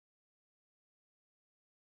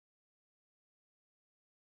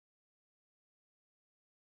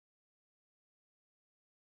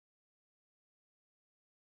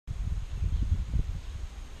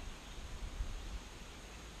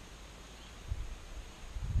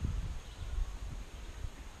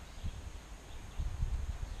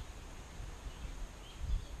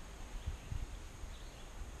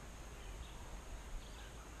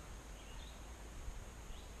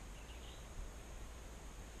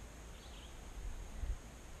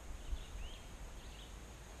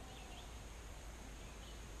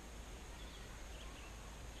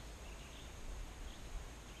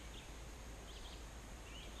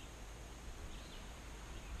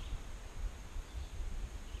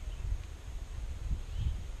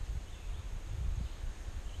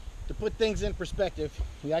put things in perspective,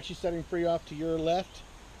 we actually set him free off to your left.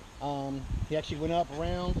 He actually went up,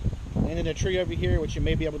 around, and in a tree over here, which you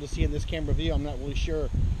may be able to see in this camera view. I'm not really sure.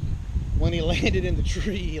 When he landed in the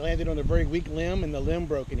tree, he landed on a very weak limb, and the limb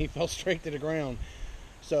broke, and he fell straight to the ground.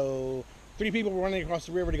 So 3 people were running across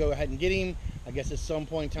the river to go ahead and get him. I guess at some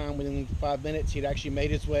point in time, within 5 minutes, he'd actually made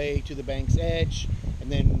his way to the bank's edge,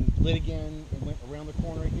 and then lit again and went around the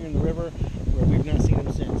corner here in the river, where we've not seen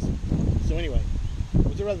him since. So anyway, it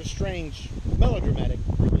was a rather strange, melodramatic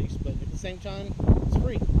release, but at the same time, it's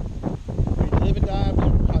free. Free to live and die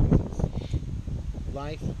without cognizance.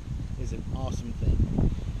 Life is an awesome thing.